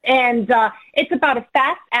 And it's about a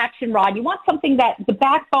fast action rod. You want something that the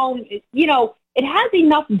backbone, it has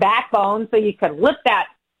enough backbone so you can lift that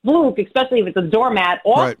fluke, especially if it's a doormat,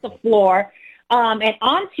 off the floor and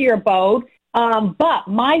onto your boat. But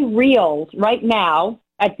my reels right now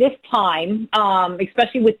at this time,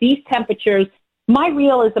 especially with these temperatures, my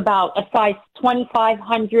reel is about a size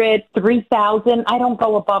 2,500, 3,000. I don't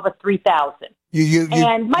go above a 3,000.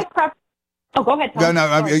 And my preference. Oh, go ahead, Tom. No.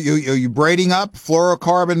 Are you braiding up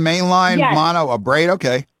fluorocarbon mainline mono? A braid?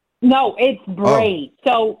 Okay. No, it's braid.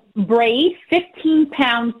 So braid,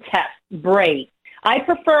 15-pound test braid. I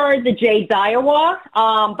prefer the J. Daiwa,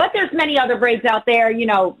 but there's many other braids out there. You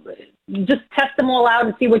know, just test them all out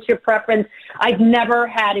and see what's your preference. I've never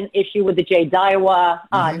had an issue with the J. Daiwa.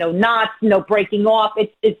 No knots, no breaking off.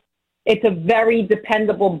 It's a very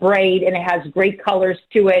dependable braid, and it has great colors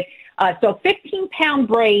to it. So 15-pound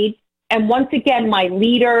braid, and once again, my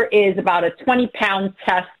leader is about a 20-pound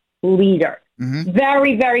test leader.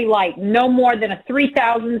 Very, very light. No more than a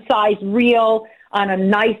 3,000 size reel on a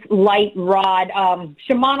nice light rod.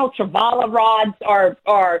 Shimano Travala rods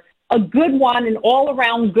are a good one, an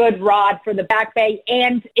all-around good rod for the back bay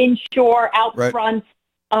and inshore out front.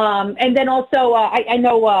 And then also, I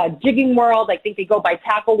know Jigging World, I think they go by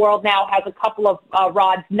Tackle World now, has a couple of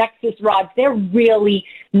rods, Nexus rods. They're really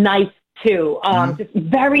nice too. Just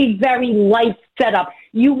very, very light setup.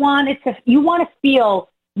 You want to feel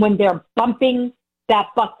when they're bumping that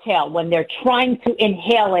bucktail, when they're trying to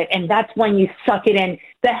inhale it, and that's when you suck it in.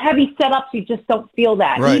 The heavy setups, you just don't feel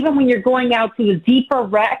that. Even when you're going out to the deeper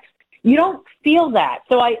wrecks, you don't feel that.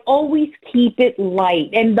 So I always keep it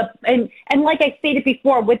light. And like I stated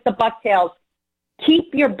before with the bucktails,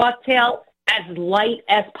 keep your bucktail as light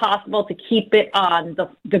as possible to keep it on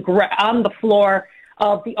the floor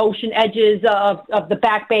of the ocean edges of the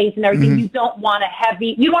back bays and everything. You don't want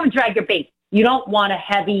you don't want to drag your bait. You don't want a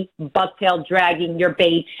heavy bucktail dragging your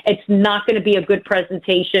bait. It's not going to be a good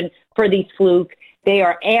presentation for these fluke. They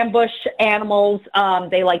are ambush animals.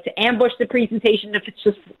 They like to ambush the presentation if it's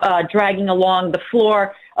just dragging along the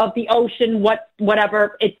floor of the ocean,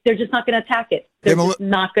 whatever. They're just not going to attack it. They're just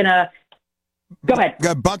not going to. Go ahead.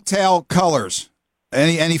 Got bucktail colors.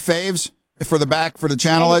 Any faves for the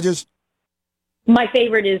channel edges? My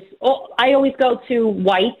favorite is, I always go to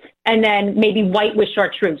white and then maybe white with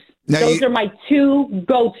chartreuse. Now those are my two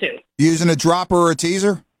go-to. Using a dropper or a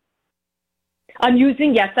teaser?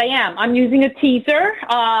 Yes, I am. I'm using a teaser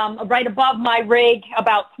right above my rig,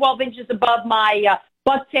 about 12 inches above my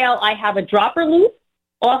bucktail. I have a dropper loop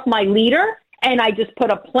off my leader, and I just put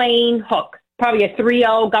a plain hook, probably a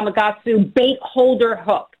 3.0 Gamakatsu bait holder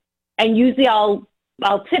hook. And usually I'll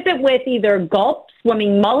tip it with either Gulp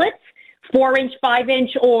swimming mullets, 4-inch,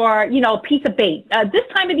 5-inch, or, a piece of bait. This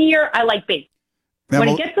time of the year, I like bait. Now, when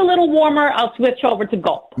it gets a little warmer, I'll switch over to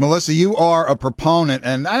Gulp. Melissa, you are a proponent,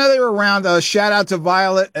 and I know they were around. Shout out to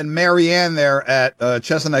Violet and Marianne there at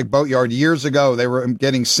Chestnut Neck Boatyard years ago. They were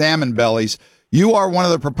getting salmon bellies. You are one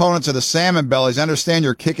of the proponents of the salmon bellies. I understand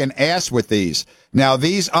you're kicking ass with these. Now,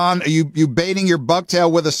 are you baiting your bucktail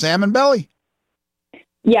with a salmon belly?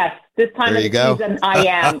 Yes, this time of the season I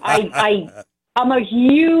am. I'm a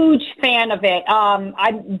huge fan of it.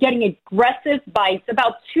 I'm getting aggressive bites.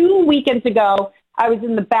 About 2 weekends ago, I was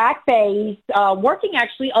in the back bays working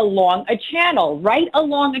actually along a channel, right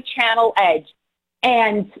along a channel edge.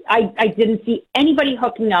 And I didn't see anybody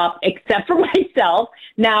hooking up except for myself.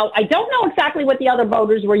 Now, I don't know exactly what the other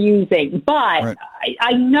boaters were using, but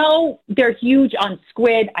I know they're huge on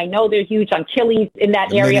squid. I know they're huge on killies in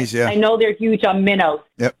that area. Minis, yeah. I know they're huge on minnows.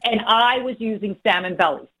 Yep. And I was using salmon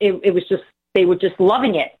bellies. It was just, they were just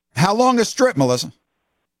loving it. How long a strip, Melissa?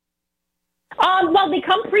 Well, they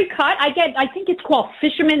come pre-cut. I think it's called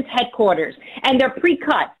Fisherman's Headquarters, and they're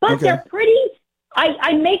pre-cut. But they're pretty,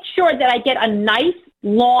 I make sure that I get a nice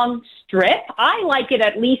long strip. I like it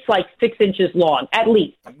at least like 6 inches long, at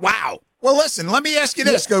least. Wow. Well, listen, let me ask you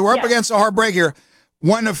this, because we're up against a hard break here.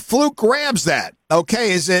 When a fluke grabs that,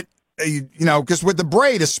 is it, because with the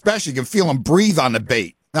braid especially, you can feel them breathe on the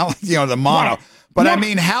bait. Not like, the mono. Yes. But I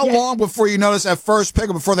mean, how long before you notice that first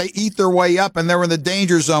pickup, before they eat their way up and they're in the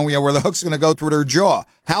danger zone, where the hook's going to go through their jaw?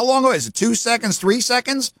 How long is it? 2 seconds, 3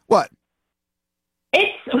 seconds? What?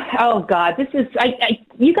 Oh God, this is,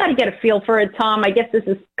 you got to get a feel for it, Tom. I guess this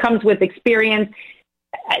comes with experience.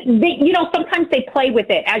 Sometimes they play with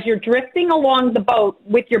it as you're drifting along the boat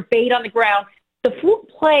with your bait on the ground. The fluke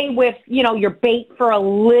play with, your bait for a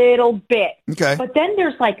little bit. Okay. But then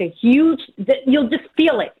there's like a huge, you'll just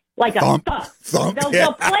feel it. Like a thump.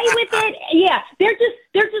 They'll play with it. Yeah, they're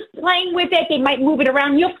just playing with it. They might move it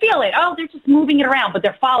around. You'll feel it. Oh, they're just moving it around, but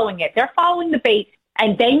they're following it. They're following the bait,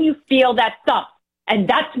 and then you feel that thump, and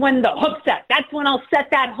that's when the hook set. That's when I'll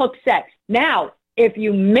set that hook set. Now, if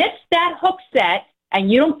you miss that hook set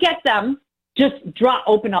and you don't get them, just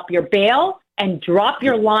open up your bail and drop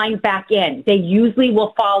your line back in. They usually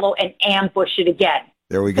will follow and ambush it again.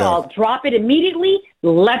 There we So go. I'll drop it immediately,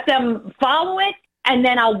 let them follow it, and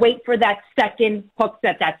then I'll wait for that second hook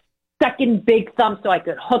set, that second big thump so I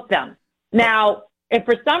could hook them. Now, if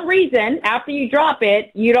for some reason, after you drop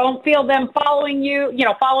it, you don't feel them following you,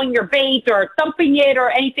 following your bait or thumping it or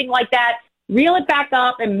anything like that, reel it back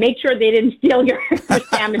up and make sure they didn't steal your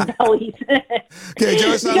salmon bellies. Okay,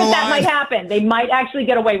 Joyce on the Because that line. might happen. They might actually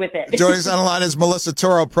get away with it. Joining us on the line is Melissa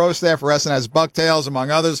Toro, pro staff for S&S Bucktails,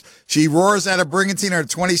 among others. She roars out of Brigantine her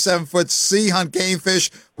 27-foot sea hunt game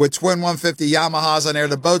fish with twin 150 Yamahas on air.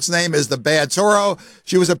 The boat's name is the Bad Toro.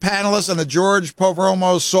 She was a panelist on the George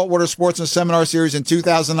Poveromo Saltwater Sports and Seminar Series in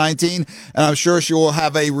 2019, and I'm sure she will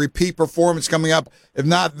have a repeat performance coming up, if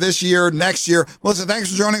not this year, next year. Melissa,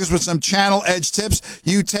 thanks for joining us with some Channel Edge tips.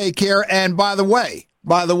 You take care. And by the way,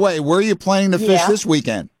 where are you planning to fish this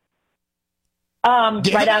weekend?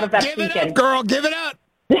 Right out of Give it Absecon. up, girl. Give it up.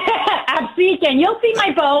 Absecon. You'll see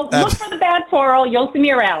my boat. Look for the Bad Toro. You'll see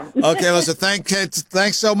me around. Okay, listen,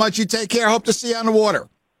 thanks so much. You take care. Hope to see you on the water.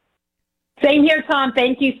 Same here, Tom.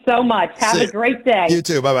 Thank you so much. Have See a great day. You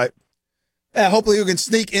too. Bye-bye. Hopefully you can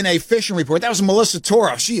sneak in a fishing report. That was Melissa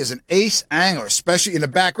Toro. She is an ace angler, especially in the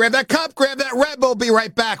back. Grab that cup, grab that Red Bull. Be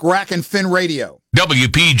right back. Rack and Fin Radio.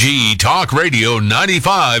 WPG Talk Radio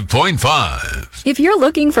 95.5. If you're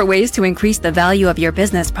looking for ways to increase the value of your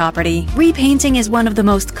business property, repainting is one of the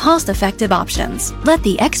most cost-effective options. Let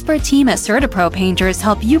the expert team at CertaPro Painters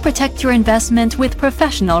help you protect your investment with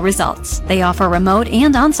professional results. They offer remote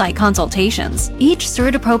and on-site consultations. Each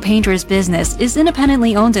CertaPro Painters business is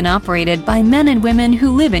independently owned and operated by men and women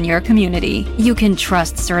who live in your community. You can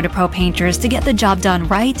trust CertaPro Painters to get the job done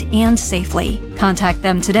right and safely. Contact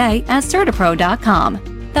them today at CertaPro.com.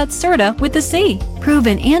 That's Certa with the C.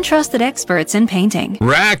 Proven and trusted experts in painting.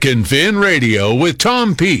 Rack and Fin Radio with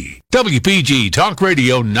Tom P. WPG Talk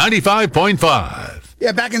Radio 95.5.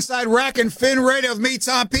 Yeah, back inside Rack and Fin Radio with me,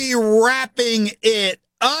 Tom P., wrapping it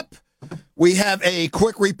up. We have a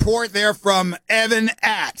quick report there from Evan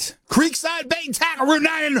at Creekside Bait and Tackle, Route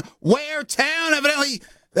 9 in Ware Town. Evidently,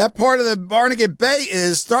 that part of the Barnegat Bay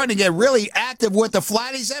is starting to get really active with the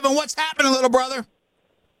flatties. Evan, what's happening, little brother?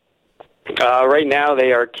 Right now,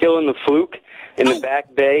 they are killing the fluke in the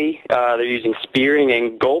back bay. They're using spearing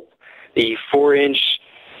and gulp, the 4-inch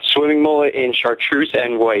swimming mullet in chartreuse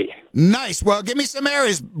and white. Nice. Well, give me some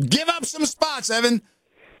areas. Give up some spots, Evan.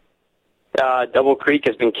 Double Creek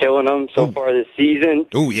has been killing them so far this season.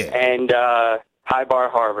 Oh, yeah. And High Bar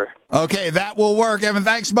Harbor. Okay, that will work, Evan.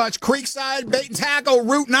 Thanks much. Creekside Bait and Tackle,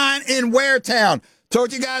 Route 9 in Ware Town. Talk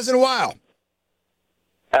to you guys in a while.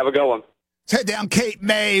 Have a good one. Let's head down Cape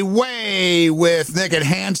May Way with Nick at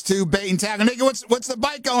Hands 2 Bait and Tackle. Nick, what's the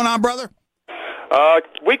bite going on, brother?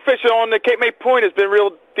 Weak fishing on the Cape May Point has been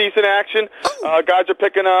real decent action. Guys are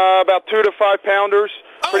picking about 2 to 5 pounders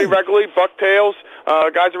pretty regularly, bucktails.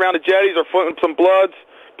 Guys around the jetties are flipping some bloods,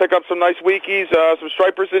 pick up some nice weekies, some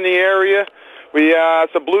stripers in the area. We have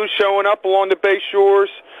some blues showing up along the bay shores,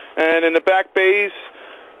 and in the back bays,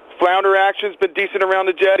 flounder action's been decent around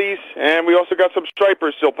the jetties, and we also got some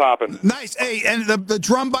stripers still popping. Nice. Hey, and the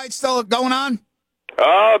drum bite still going on?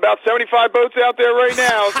 About 75 boats out there right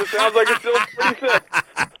now, so it sounds like it's still pretty thick.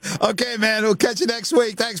 Okay, man. We'll catch you next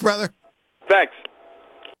week. Thanks, brother. Thanks.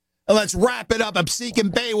 And let's wrap it up.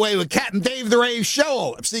 Absecon Bayway with Captain Dave the Rave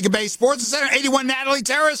Show. Absecon Bay Sports Center, 81 Natalie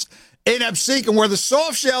Terrace in Absecon, where the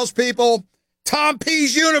soft shells people, Tom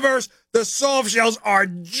P's Universe, the soft shells are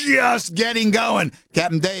just getting going.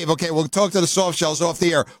 Captain Dave, okay, we'll talk to the soft shells off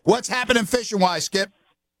the air. What's happening fishing-wise, Skip?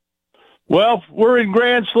 Well, we're in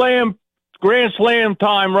Grand Slam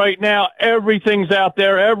time right now. Everything's out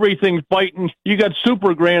there. Everything's biting. You got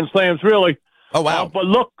super Grand Slams, really. Oh, wow. But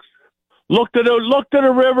look to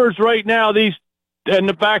the rivers right now. These in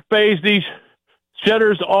the back bays, these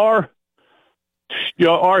shedders are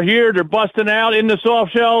here. They're busting out in the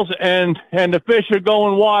soft shells, and the fish are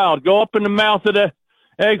going wild. Go up in the mouth of the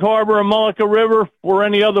Egg Harbor and Mullica River or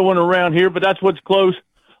any other one around here, but that's what's close.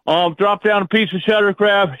 Drop down a piece of cheddar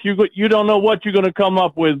crab. You don't know what you're going to come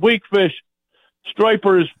up with. Weak fish,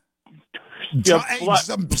 stripers,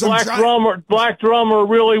 black drum are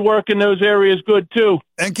really working those areas good too.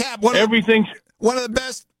 And Cap, one of the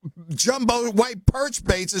best jumbo white perch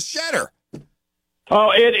baits is shedder.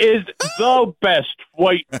 Oh, it is the best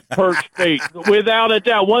white perch bait, without a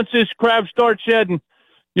doubt. Once this crab starts shedding,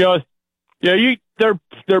 they're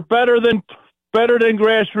better than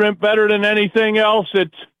grass shrimp, better than anything else.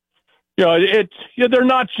 They're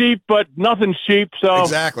not cheap, but nothing's cheap. So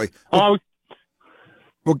exactly.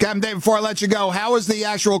 Well, Captain Dave, before I let you go, how is the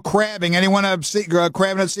actual crabbing? Anyone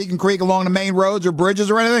crabbing at Seacon Creek along the main roads or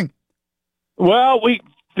bridges or anything? Well,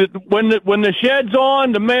 when the shed's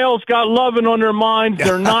on, the males got loving on their minds.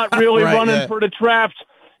 They're not really running for the traps.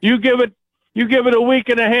 You give it a week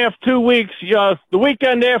and a half, 2 weeks. The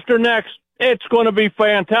weekend after next, it's going to be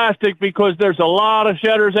fantastic because there's a lot of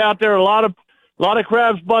shedders out there, a lot of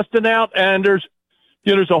crabs busting out, and there's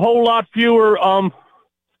a whole lot fewer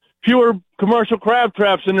commercial crab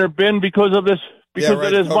traps than there've been because of this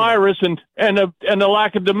virus and the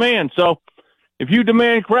lack of demand. So if you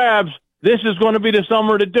demand crabs, this is going to be the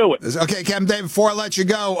summer to do it. Okay, Captain Dave, before I let you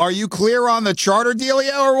go, are you clear on the charter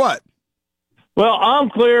dealio or what? Well, I'm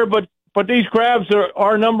clear, but these crabs are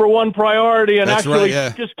our number one priority, and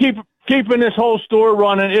just keeping this whole store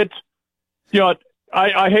running. It's,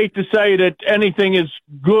 I hate to say that anything is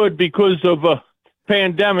good because of a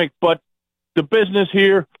pandemic, but the business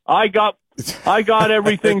here, I got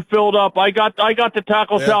everything filled up. I got the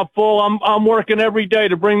tackle shop full. I'm working every day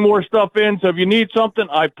to bring more stuff in. So if you need something,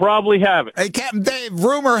 I probably have it. Hey, Captain Dave,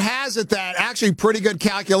 rumor has it that actually pretty good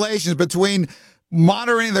calculations between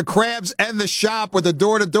monitoring the crabs and the shop with the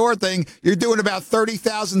door-to-door thing, you're doing about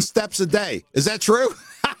 30,000 steps a day. Is that true?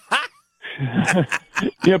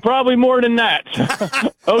 Yeah, probably more than that.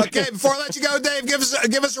 Okay, before I let you go, Dave, give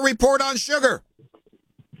us a report on Sugar.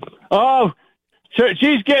 Oh,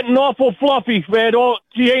 she's getting awful fluffy, man.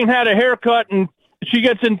 She ain't had a haircut, and she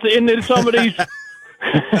gets into some of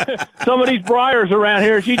these briars around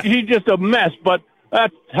here. She's just a mess, but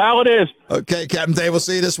that's how it is. Okay, Captain Dave, we'll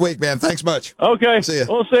see you this week, man. Thanks much. Okay. See you.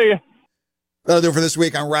 We'll see you. That'll do it for this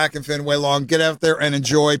week on Rack and Fin Way Long. Get out there and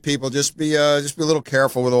enjoy, people. Just be a little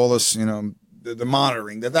careful with all this, the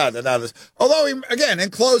monitoring. Although, again,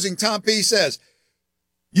 in closing, Tom P. says,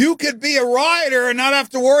 you could be a rioter and not have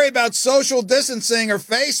to worry about social distancing or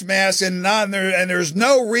face masks, and there's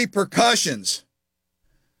no repercussions.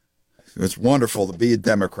 It's wonderful to be a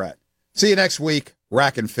Democrat. See you next week,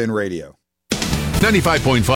 Rack and Fin Radio. 95.5